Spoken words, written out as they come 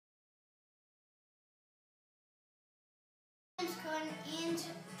And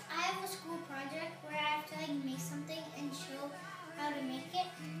I have a school project where I have to make something and show how to make it.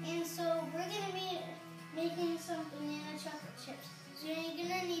 And so we're gonna be making some banana chocolate chips. So you're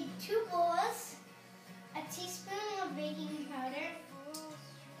gonna need 2 bowls, a teaspoon of baking powder,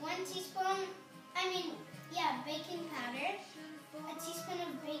 1 teaspoon, baking powder, a teaspoon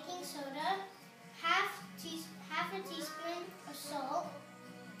of baking soda, half a teaspoon of salt,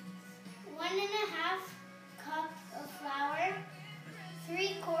 1½ cup of flour,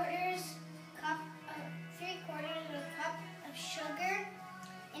 3/4 cup of sugar,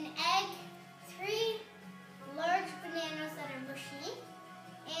 an egg, 3 large bananas that are mushy,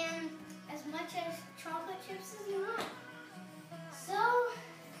 and as much as chocolate chips as you want. So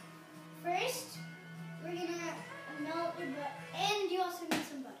first, we're gonna melt your butter, and you also need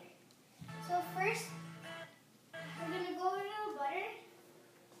some butter. So first, we're gonna go over to the butter,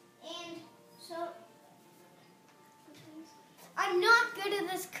 and so I'm not good at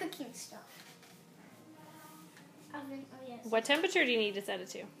this cooking stuff. Oven, oh yes. What temperature do you need to set it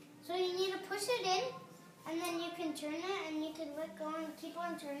to? So you need to push it in, and then you can turn it, and you can let go and keep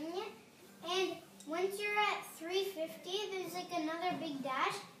on turning it. And once you're at 350, there's another big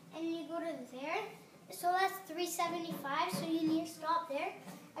dash, and you go to there. So that's 375, so you need to stop there.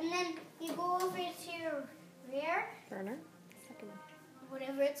 And then you go over to your rear. Burner. Second one.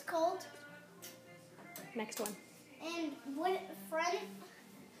 Whatever it's called. Next one. And front,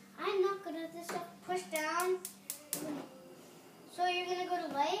 I'm not good at this stuff. Push down. So you're going to go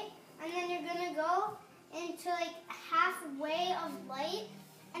to light, and then you're going to go into halfway of light,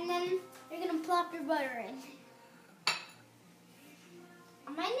 and then you're going to plop your butter in.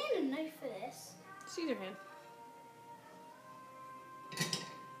 I might need a knife for this. Just use your hand.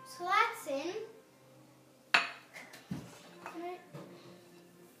 So that's in.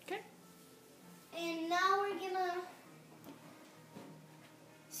 Okay. And now we're gonna,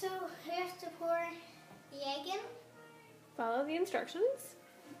 so we have to pour the egg in. Follow the instructions.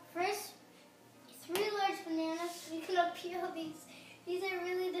 First, 3 large bananas. You're gonna peel these. These are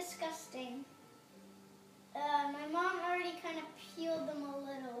really disgusting. My mom already kind of peeled them a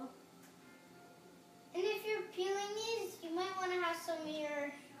little. And if you're peeling these, you might want to have some of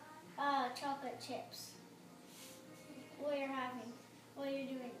your chocolate chips while you're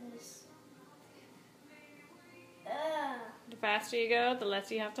doing this. The faster you go, the less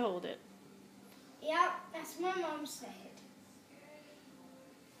you have to hold it. Yeah, that's what my mom said.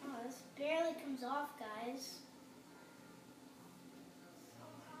 Oh, this barely comes off, guys.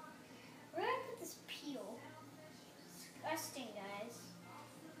 Where did I put this peel? Disgusting, guys.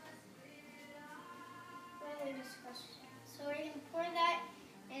 Really disgusting. So we're going to pour that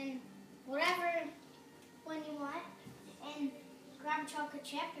in whatever one you want. And grab chocolate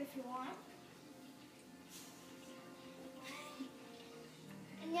chip if you want.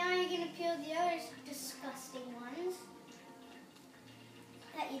 And now you're going to peel the other disgusting ones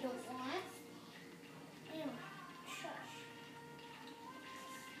that you don't want. Ew, shush.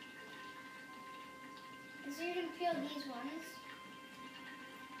 And so you're going to peel these ones.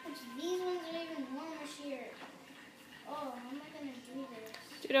 Which these ones are even more mushier. Oh, how am I going to do this?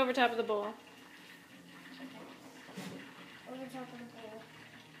 Do it over top of the bowl. Over top of the bowl.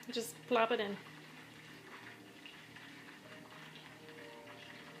 Just plop it in.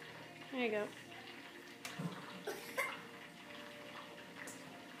 There you go.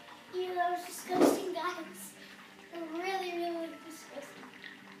 Ew, that was disgusting, guys. Really, really disgusting.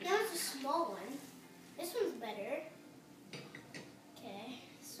 That was a small one. This one's better. Okay,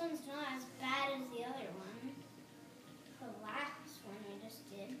 this one's not as bad as the other one. The last one I just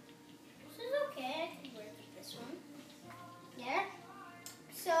did. This is okay. I can work with this one. There.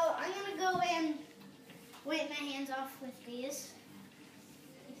 So I'm gonna go and wipe my hands off with these.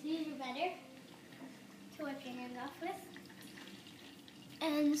 These are better to wipe your hands off with.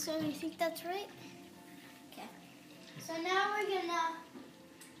 And so you think that's right? Okay. So now we're gonna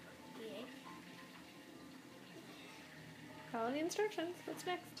Follow the instructions. What's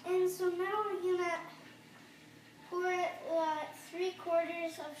next? And so now we're gonna pour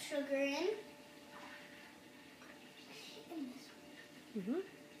 3/4 of sugar in. Mm-hmm.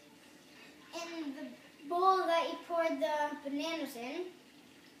 In the bowl that you poured the bananas in.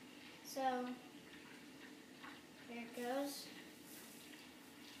 So there it goes.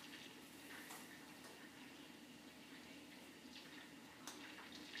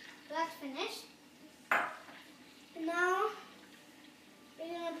 That's finished. And now we're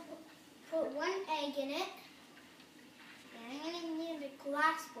going to put 1 egg in it. And I'm going to need a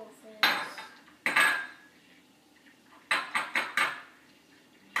glass bowl for this.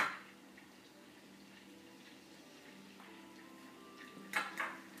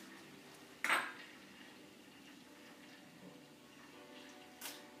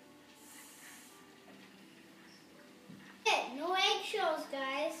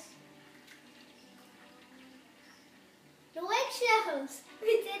 marshmallows.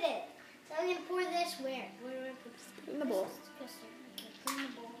 We did it. So I'm gonna pour this where? Where do I put this? In the bowl. Okay, put in the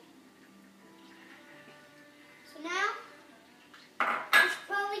bowl. So now, I should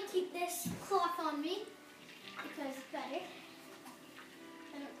probably keep this cloth on me because it's better.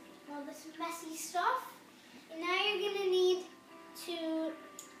 And all this messy stuff. And now you're gonna need to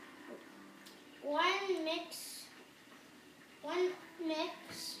one mix.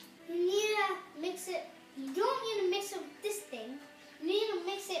 You need to mix it. You don't need to mix it with this thing. You need to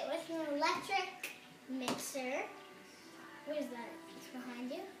mix it with an electric mixer. What is that? It's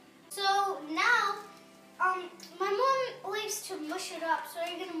behind you. So now, my mom likes to mush it up. So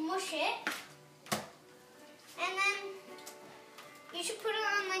you're gonna mush it, and then you should put it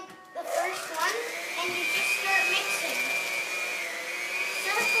on like the first one, and you just start mixing.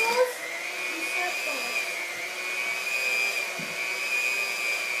 Circles and circles.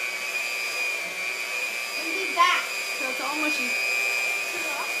 And be back. So it's all mushy.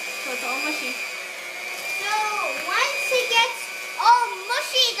 So it's all mushy. So once it gets all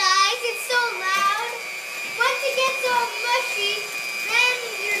mushy, guys, it's so loud. Once it gets all mushy, then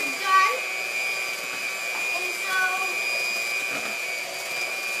you're done. And so,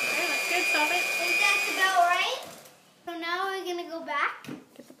 Okay, looks good. Stop it. I think that's about right. So now we're gonna go back,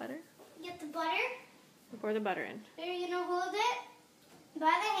 Get the butter. get the butter. And pour the butter in. So you're gonna hold it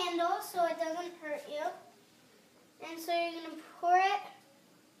by the handle so it doesn't hurt you. And so you're gonna pour it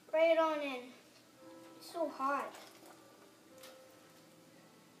right on in. It's so hot.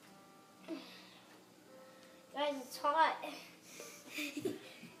 Guys, it's hot.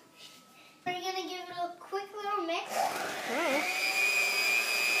 We're gonna give it a quick little mix. Oh.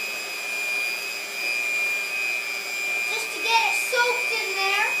 Just to get it soaked in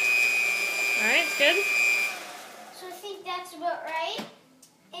there. All right, it's good. So I think that's about right.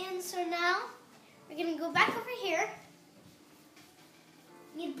 And so now we're gonna go back over here.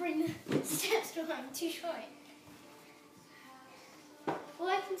 Need to bring the steps to I'm too short. Well,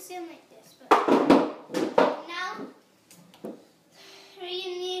 I can stand like this, but now we're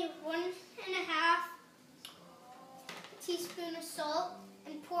gonna need 1.5 teaspoon of salt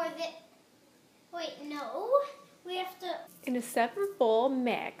and pour the. Wait, no, we have to. In a 7-bowl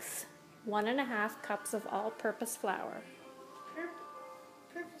mix, 1.5 cups of all-purpose flour.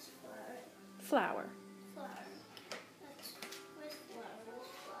 Purpose flour. Flour. Flour. Where's flour? Where's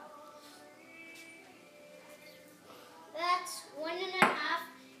flour? That's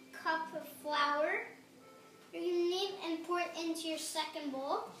 1.5 cup of flour. You're gonna need and pour it into your second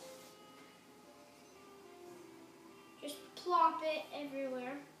bowl. Just plop it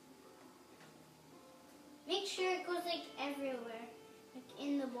everywhere. Make sure it goes like everywhere, like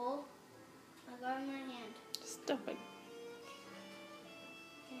in the bowl. I got it in my hand. Stop it.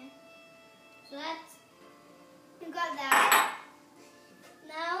 Okay. So that's, we got that.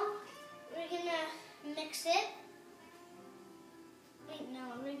 Now we're gonna mix it. Wait, no,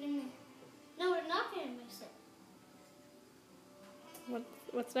 we're not gonna mix it.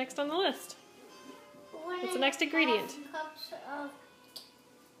 What's next on the list? What's the 1.5 next ingredient? cups of,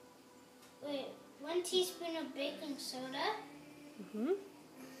 1 teaspoon of baking soda. Mm-hmm.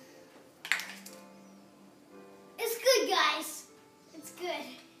 It's good, guys. It's good.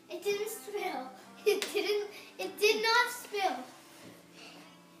 It didn't spill. It did not spill.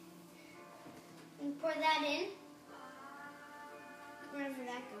 And pour that in. Wherever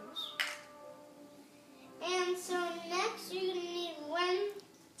that goes. And so next you're gonna need 1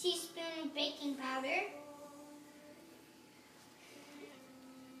 teaspoon of baking powder.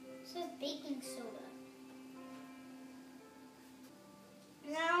 It says baking soda.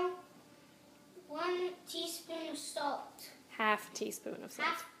 Now 1 teaspoon of salt. Half teaspoon of salt.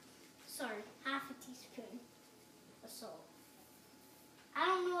 Half a teaspoon of salt. I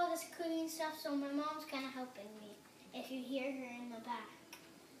don't know all this cooking stuff, so my mom's kind of helping me. If you hear her in the back.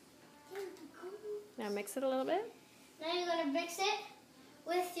 Now mix it a little bit. Now you're gonna mix it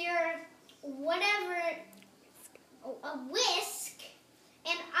with your whatever, a whisk.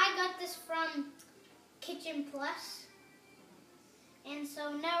 And I got this from Kitchen Plus. And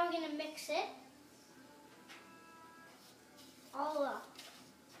so now we're gonna mix it all up.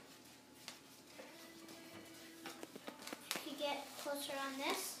 If you get closer on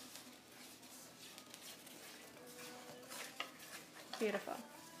this. Beautiful.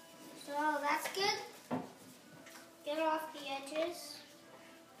 So that's good. Get off the edges.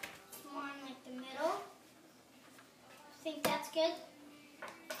 More in like the middle. I think that's good.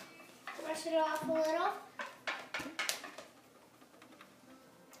 Brush it off a little.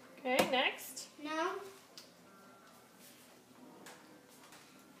 Okay, next. Now,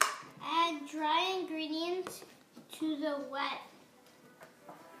 add dry ingredients to the wet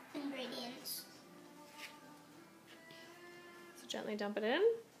ingredients. So gently dump it in.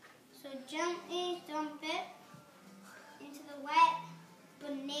 So gently dump it into the wet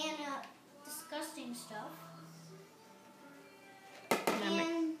banana disgusting stuff.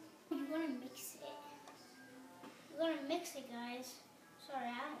 And you're gonna mix it. You're gonna mix it, guys. Sorry, I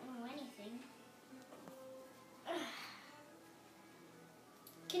don't know anything. Ugh.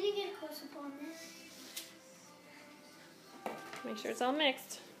 Can you get a close up on this? Make sure it's all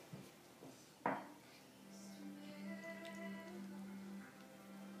mixed.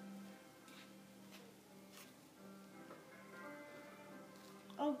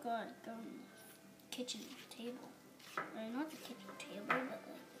 Oh God, go on the kitchen table. Or not the kitchen table, but like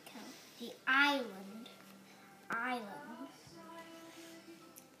the couch. The island.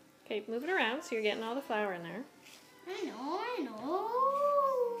 Okay, move it around so you're getting all the flour in there. I know.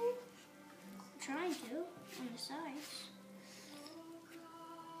 I'm trying to on the sides.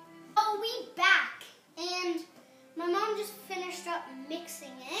 Oh, we back, and my mom just finished up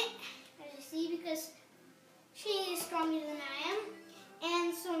mixing it, as you see, because she is stronger than I am.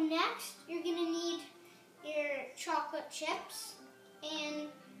 And so next, you're gonna need your chocolate chips, and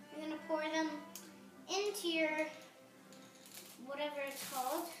you're gonna pour them into your whatever it's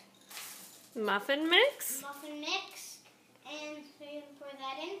called. Muffin mix? Muffin mix. And so you're gonna pour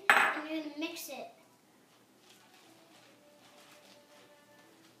that in, and you're gonna mix it.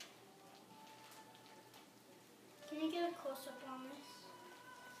 Can you get a close up on this?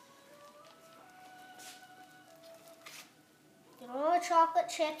 Get all the chocolate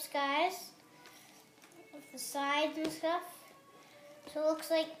chips, guys, with the sides and stuff. So it looks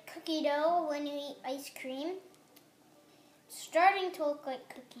like cookie dough when you eat ice cream. It's starting to look like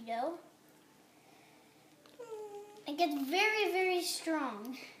cookie dough. It gets very, very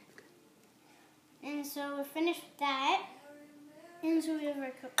strong. And so we're finished with that. And so we have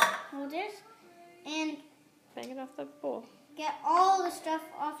our cup holders. And Bang it off the bowl. get all the stuff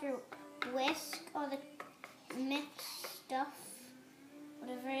off your whisk, all the mixed stuff,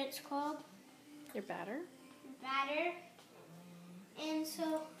 whatever it's called. Your batter. Batter. And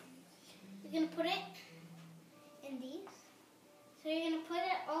so you're going to put it in these. So you're going to put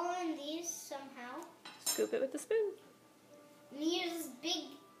it all in these somehow. Scoop it with the spoon. And use this big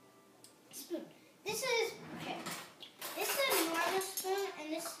spoon. This is a normal spoon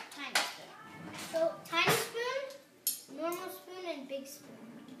and this is a tiny spoon. So tiny spoon, normal spoon, and big spoon.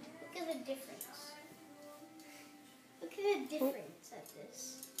 Look at the difference. Look at the difference at this.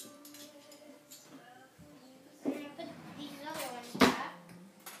 I'm going to put these other ones back.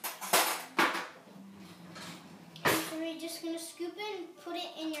 And so we're just going to scoop it and put it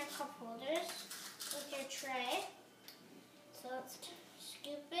in your cup holders with your tray. So let's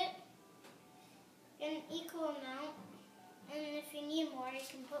scoop it in an equal amount. And if you need more, you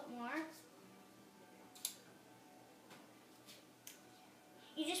can put more.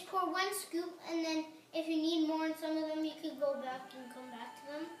 You just pour one scoop, and then if you need more in some of them, you could go back and come back to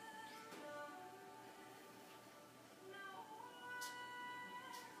them.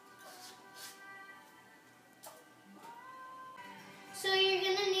 So you're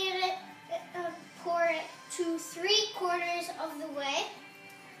going to need it, pour it to 3/4 of the way.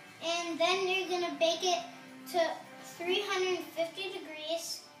 And then you're going to bake it to 350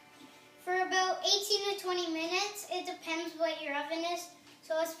 degrees for about 18 to 20 minutes. It depends what your oven is.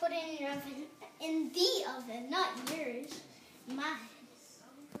 So let's put it in your oven. In the oven, not yours. Mine.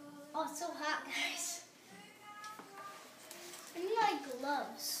 Oh, it's so hot, guys. I need my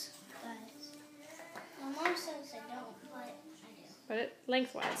gloves, guys. My mom says I don't, but I do. Put it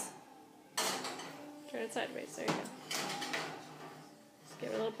lengthwise. Turn it sideways. There you go. Just give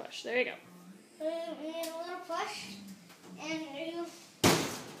it a little push. There you go. We need a little push, and you're going to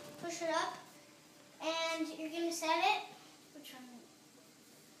push it up, and you're going to set it. Which one?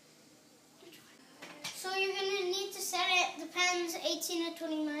 So you're going to need to set it, depends, 18 to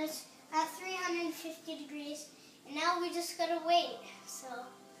 20 minutes at 350 degrees. And now we just got to wait. So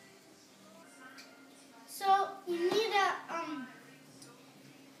you need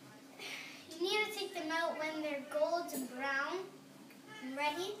to take them out when they're gold and brown and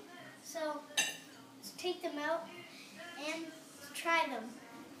ready. So let's take them out and try them.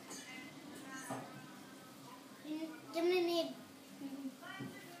 You're going to need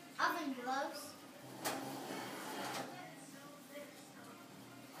oven gloves.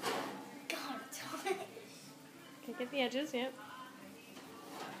 God, it's hot. Okay, get the edges, yep.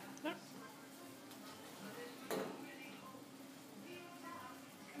 Oh.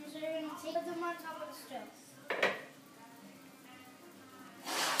 And so you're going to take them on top of the stove.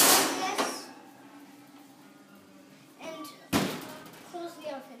 This. And close the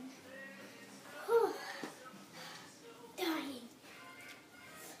oven.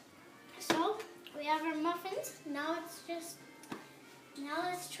 muffins. Now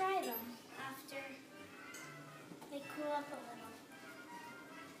let's try them after they cool up a little.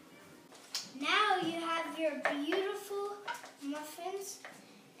 Now you have your beautiful muffins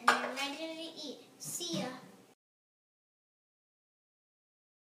and you're ready to eat. See ya.